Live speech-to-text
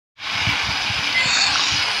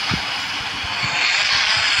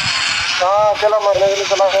हाँ चला मरने के लिए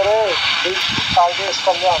चला करे आगे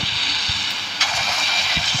इसका ध्यान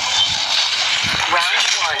Round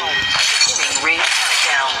 1. Beginning ring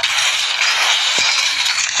countdown.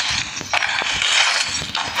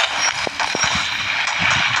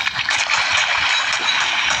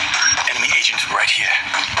 Enemy agent right here.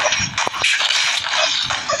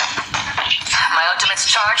 My ultimate's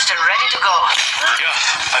charged and ready to go. Yeah,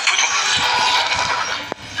 I put one.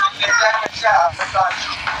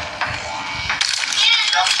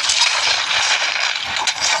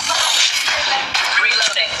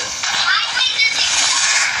 Reloading.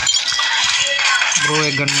 Bro,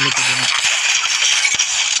 एक गन लेके देना.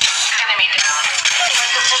 Enemy down.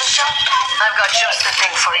 Welcome to the shop. I've got just the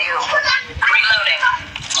thing for you. Reloading.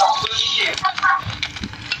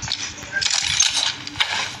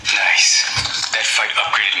 Nice. That fight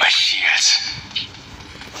upgraded my shields.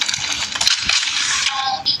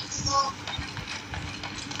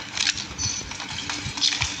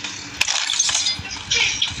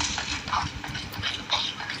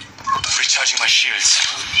 Recharging my shields.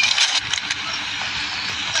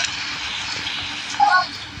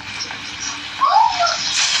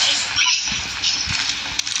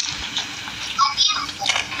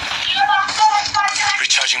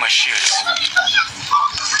 Recharging my shields.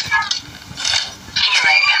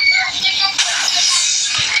 Healing.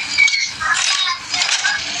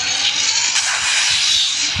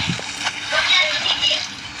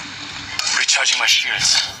 Recharging my shields.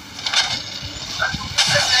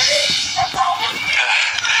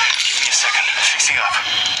 Give me a second. Fixing up.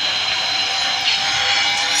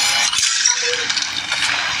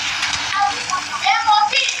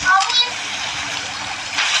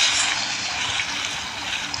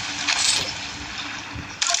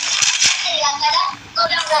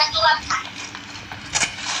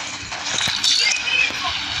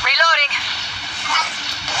 Reloading.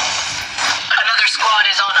 Another squad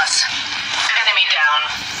is on us. Enemy down.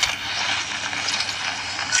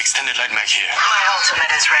 Extended light mag here. My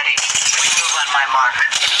ultimate is ready. We move on my mark.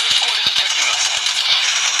 Squad is attacking us.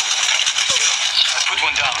 I put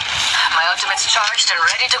one down. My ultimate's charged and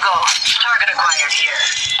ready to go. Target acquired here.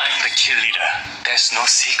 I'm the kill leader. There's no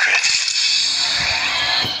secret.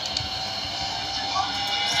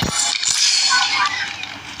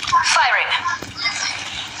 Firing.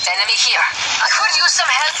 Enemy here. I could use some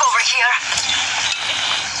help over here.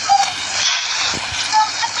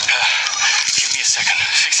 Give me a second.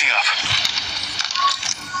 Fixing up.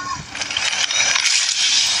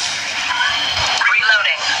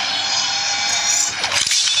 Reloading.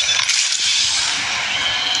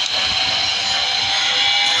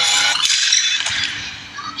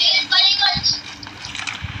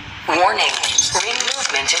 Warning. Ring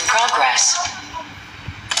movement in progress.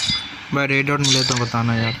 भाई red dot मिले तो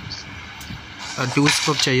बताना यार. और 2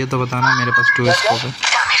 scope चाहिए तो बताना. मेरे पास 2 स्कोप है.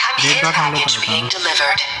 रेड डॉट मिले तो बताना.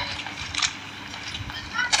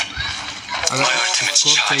 अगर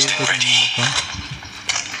स्कोप चाहिए तो बताना.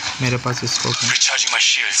 मेरे पास स्कोप है. Recharging my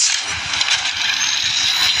shields.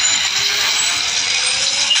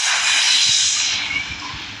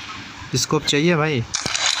 स्कोप चाहिए भाई.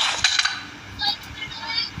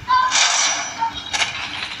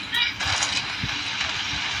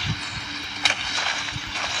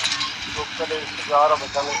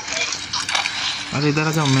 अरे इधर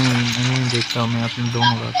आ जाओ. मैं देखता हूँ. मैं अपने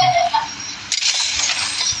दोनों लगाता हूँ.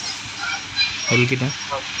 हेल किट है.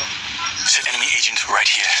 Enemy agent right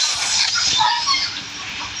here.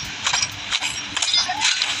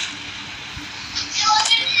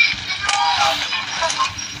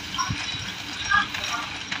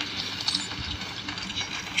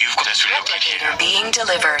 You've got this Replicator being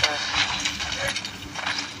delivered.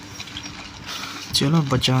 चलो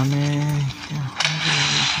बचाने.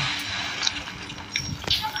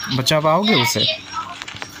 बचा पाओगे उसे?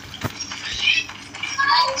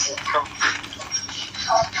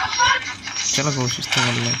 चलो कोशिश तो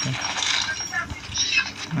कर लेते हैं.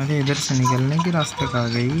 अरे इधर से निकलने की रास्ते कहाँ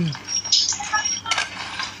गई?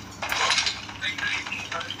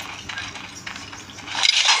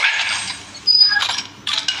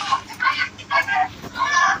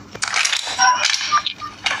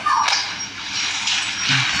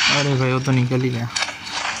 अरे भाई वो तो निकल ही गया.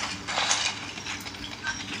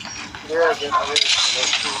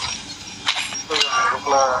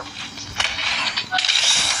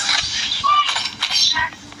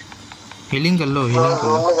 हीलिंग कर लो. हीलिंग कर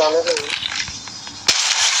लो.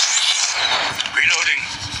 Reloading.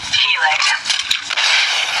 Healing.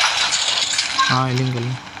 हाँ हीलिंग कर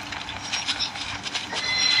लो.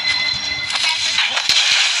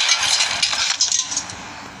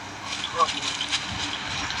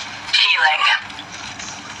 Healing.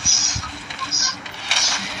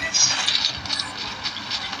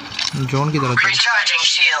 जोन की तरफ चलो। Recharging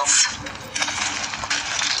shields.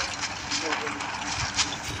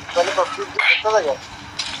 पहले पबजी खेलता था क्या?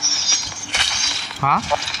 हाँ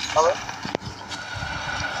अबे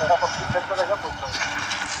पबजी खेलता था क्या पूछ रहा हूँ?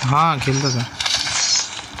 हाँ खेलता था।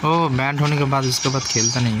 ओ बैंड होने के बाद उसके बाद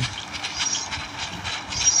खेलता नहीं है।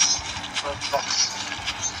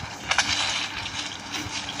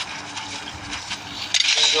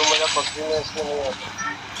 जो मजा पबजी में इसमें नहीं आता।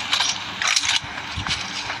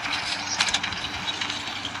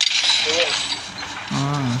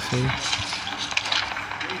 हाँ सही।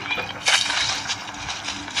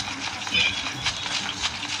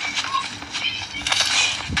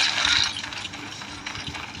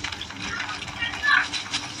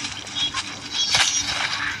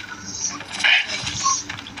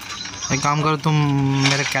 एक काम करो तुम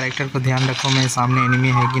मेरे कैरेक्टर को ध्यान रखो, मेरे सामने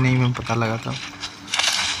एनिमी है कि नहीं मैं पता लगाता हूँ।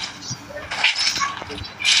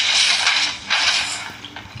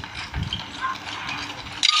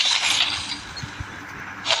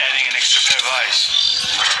 Adding an extra pair of eyes.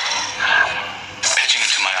 Pitching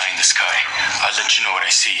into my eye in the sky. I'll let you know what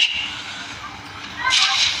I see.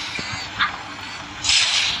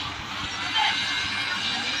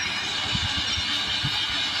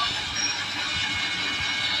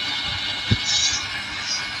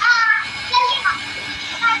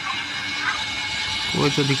 कोई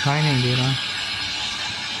तो दिखाई नहीं दे रहा।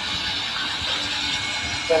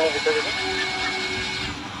 क्या नहीं दिखा देखो?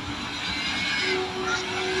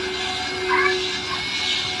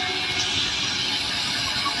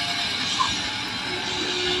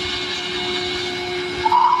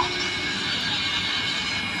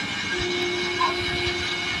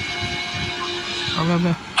 अबे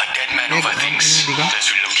अबे A dead man overthinks. Let's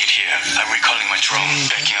relocate here. I'm recalling my drone.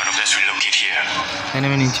 Backing out of this, relocate here.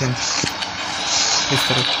 Enemy नीचे है, इस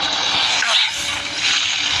तरफ।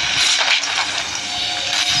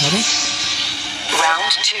 अरे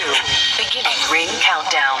Round 2. Beginning ring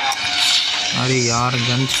countdown. अरे यार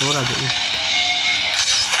गन छोड़ आ जाए।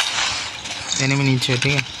 एनिमी नीचे है,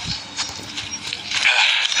 ठीक है।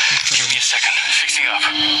 Give me a second. Fixing up.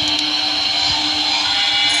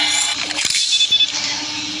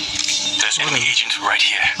 There's enemy agent right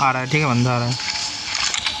here. आ रहा है, ठीक है, बंदा आ रहा है।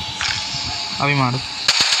 अभी मारो।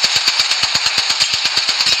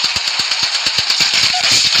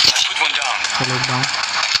 I put one down. चलो डाउन।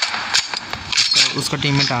 उसका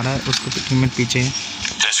टीममेट आ रहा है, उसका टीममेट पीछे है।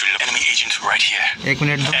 There's enemy agent right here. एक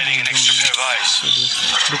मिनट दो। Adding an extra pair of eyes.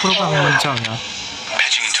 रुको रुको, हमें मत जाओ यार,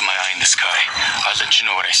 Patching into my eye in the sky. I'll let you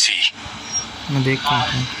know what I see. मैं देखता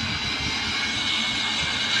हूँ।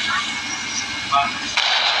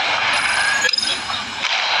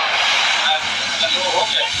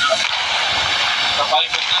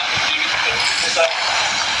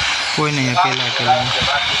 कोई नहीं, अकेला अकेला है।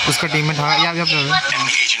 उसका टीममेट हाँ यार यार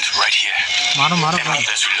Enemy agent right here. मारो मारो मारो। Enemy,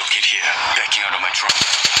 let's relocate here. Backing out of my drone.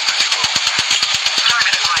 Good to go.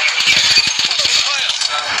 Target acquired here.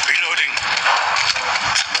 Reloading.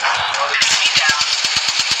 Enemy down.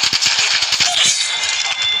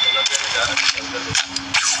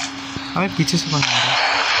 अबे पीछे से कौन मार रहा है?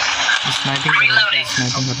 स्नाइपिंग कर रहा है,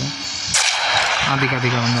 स्नाइपिंग कर रहा है। हाँ दिखा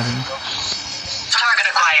दिखा बंदा दिखा। Target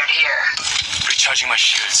acquired here. Recharging my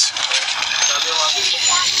shields.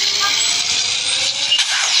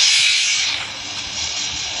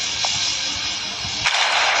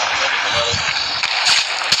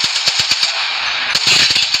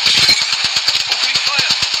 Opening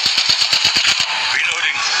fire.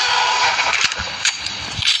 Reloading.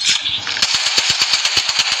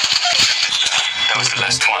 That was the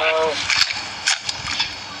last one.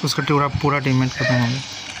 उसका पूरा टीममेट खत्म हो गया।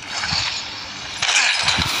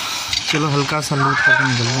 चलो हल्का सा लूट करके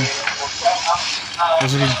निकल गए,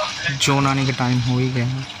 वैसे भी जोन आने का टाइम हो ही गया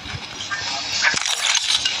है।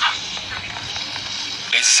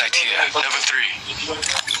 Laser sight here. Level 3.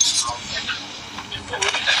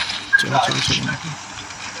 चलो चलो चलो।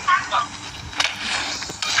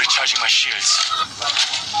 Recharging my shields.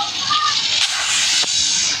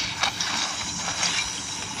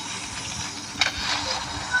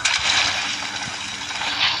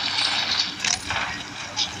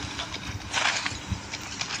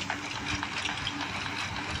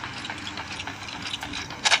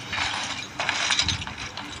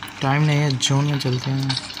 टाइम नहीं है, जोन में चलते हैं।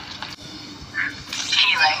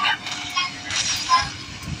 Healing.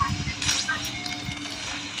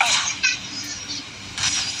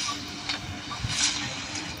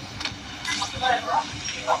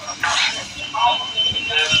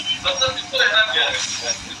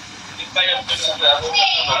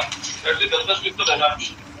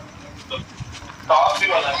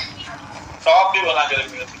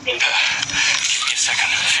 Give me a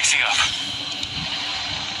second. Fixing up.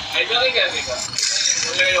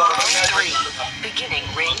 Round 3. Beginning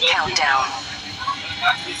ring countdown.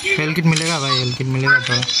 Hello kit मिलेगा भाई, हेल किट मिलेगा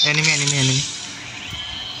थोड़ा। Enemy enemy enemy.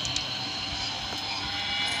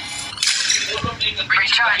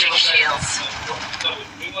 Recharging shields.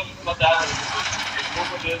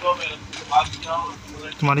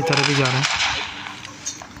 तुम्हारी तरफ ही जा रहा है।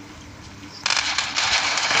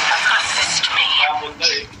 Assist me.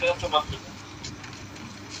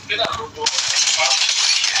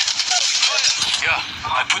 Yeah,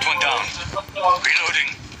 I put one down. Reloading.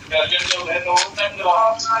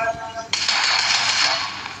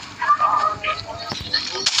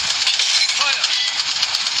 Fire.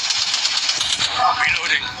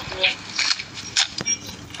 Reloading.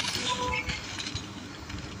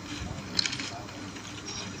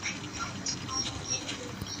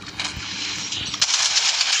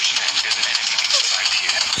 There's an enemy right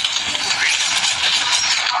here.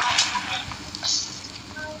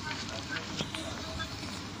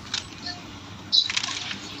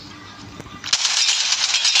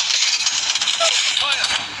 Fire.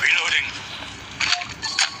 Reloading.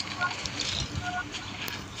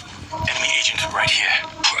 Enemy agent right here.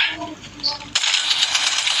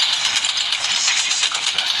 60 seconds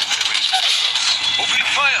left. The ring's very close. Opening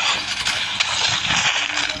fire.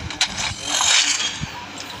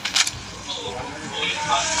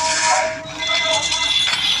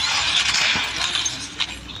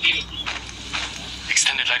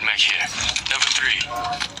 Extended light mag here. Level 3.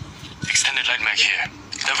 Extended light mag here.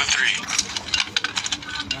 Level 3.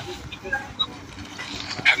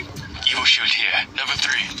 Evo shield here. Level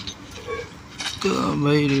 3. तो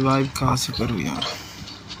भाई revive कहाँ से करूँ यार?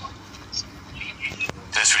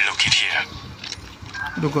 Let's relocate here.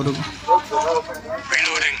 रुको रुको।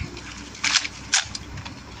 Reloading.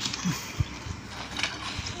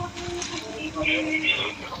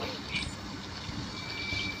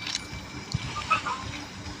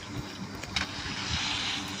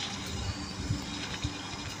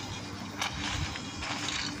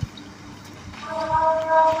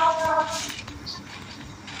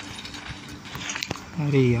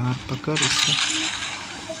 अरे यार पकड़ इसको।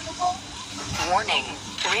 Warning.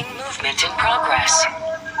 Ring movement in progress.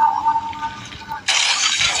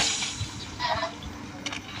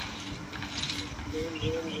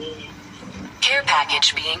 Care package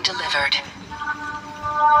being delivered.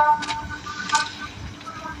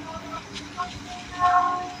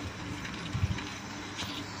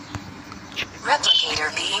 Replicator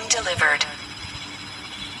being delivered.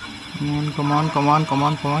 कमान कमान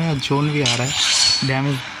कमान कमान यार, जोन भी आ रहा है।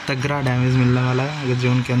 डैमेज तगड़ा डैमेज मिलने वाला है अगर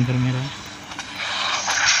जोन के अंदर मेरा है।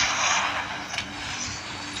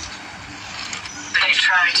 They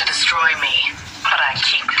tried to destroy me, but I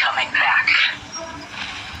keep coming back.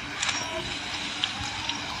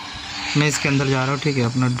 मैं इसके अंदर जा रहा हूँ, ठीक है?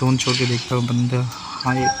 अपना ड्रोन छोड़ के देखता हूँ बंदा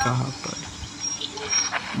हाय कहाँ पर।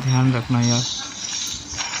 ध्यान रखना यार।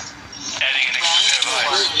 Adding an extra pair of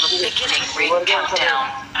eyes. Beginning ring countdown.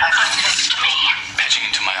 Assist me. Patching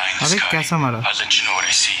into my eye in the अबे sky. कैसा मारा? I'll let you know what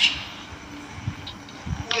I see.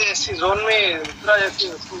 ऐसी जोन में इतना ऐसी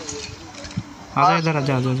आजा इधर,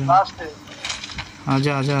 आजा आजा आजा लास्ट है।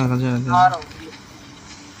 आजा आजा आजा आ आजा। रहा हूँ।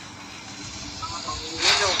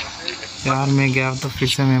 यार मैं गया तो फिर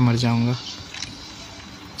से मैं मर जाऊंगा।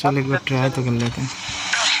 चल एक बार ट्राई तो कर लेते हैं।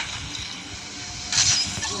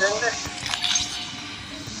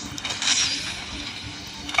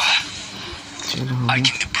 चलो I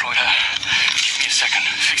can deploy her. Give me a second.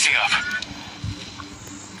 Fixing up.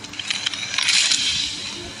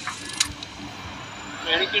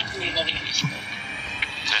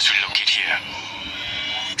 Let's relocate here.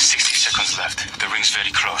 60 seconds left. The ring's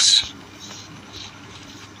very close.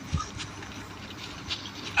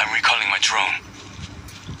 I'm recalling my drone.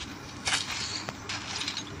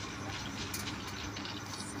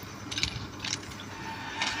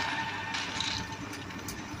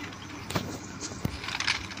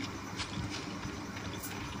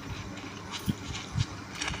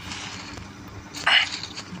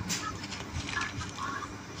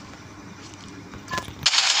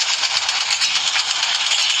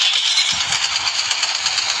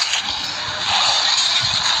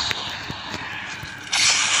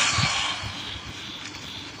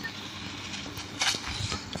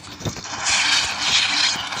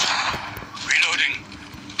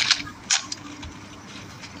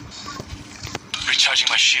 Recharging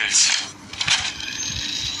my shields.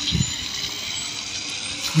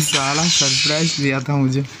 साला सरप्राइज दिया था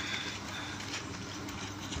मुझे।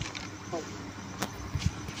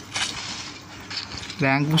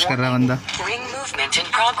 रैंक पुश कर रहा है बंदा। Ring movement in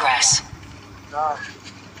progress.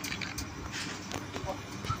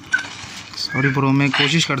 Sorry bro, मैं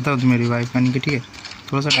कोशिश करता हूँ तुम्हें रिवाइव करने की, ठीक है?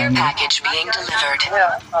 थोड़ा सा Care टाइम दे। package being delivered.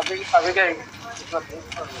 अभी क्या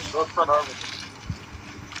दोस्त तो रहो।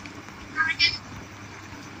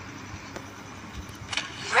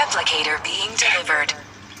 Replicator being delivered.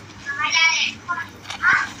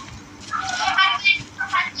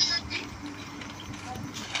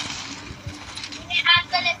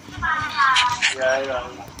 या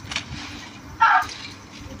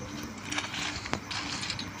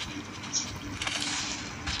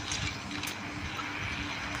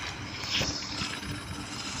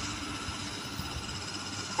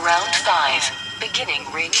Round 5. Beginning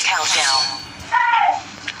ring countdown.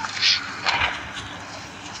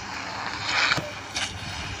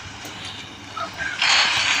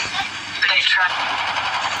 They try.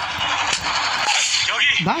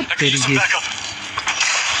 Yogi, That I could use some is- backup.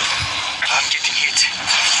 I'm getting hit.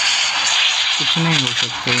 कुछ नहीं हो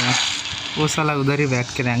सकते यार, वो साला उधर ही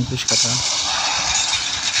बैठ के रैंक पुश कर रहा है।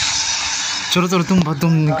 चलो चलो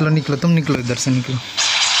तुम निकलो इधर से, निकलो,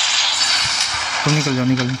 तुम निकल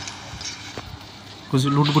जाओ, कुछ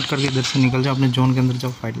लूट पुट करके इधर से निकल जाओ, अपने जोन के अंदर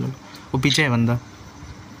जाओ, फाइट लो। वो पीछे है बंदा।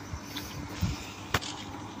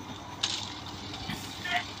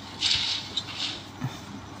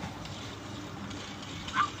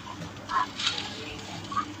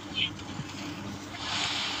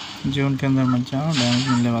 जोन के अंदर मत जाओ, डैमेज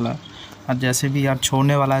मिलने वाला है। और जैसे भी यार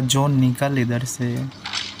छोड़ने वाला है जोन, निकल इधर से,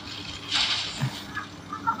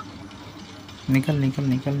 निकल,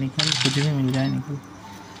 कुछ भी मिल जाए निकल।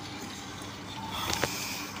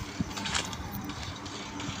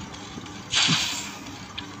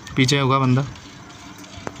 पीछे होगा बंदा,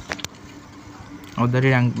 उधर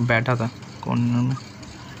ही बैठा था कॉर्नर में।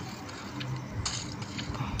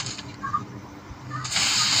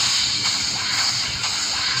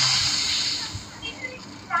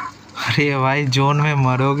 अरे भाई जोन में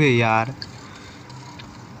मरोगे यार।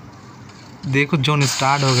 देखो जोन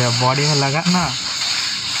स्टार्ट हो गया, बॉडी में लगा ना,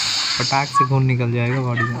 पटाख से खून निकल जाएगा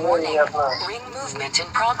बॉडी में। Warning. Ring movement in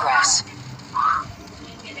progress.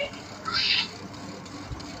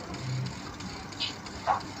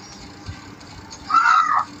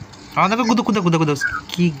 हाँ देखो, कूदो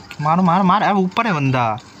की मार। अब ऊपर है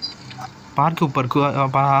बंदा, पहाड़ के ऊपर।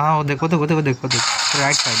 हाँ वो देखो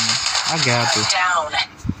राइट साइड में आ गया। तो Down.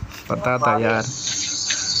 पता था यार।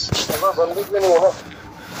 बंदूक भी नहीं है ना।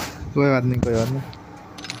 कोई बात नहीं।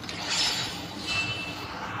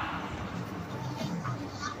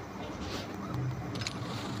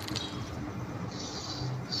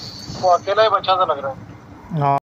 वो अकेला ही बच्चा सा लग रहा है। हाँ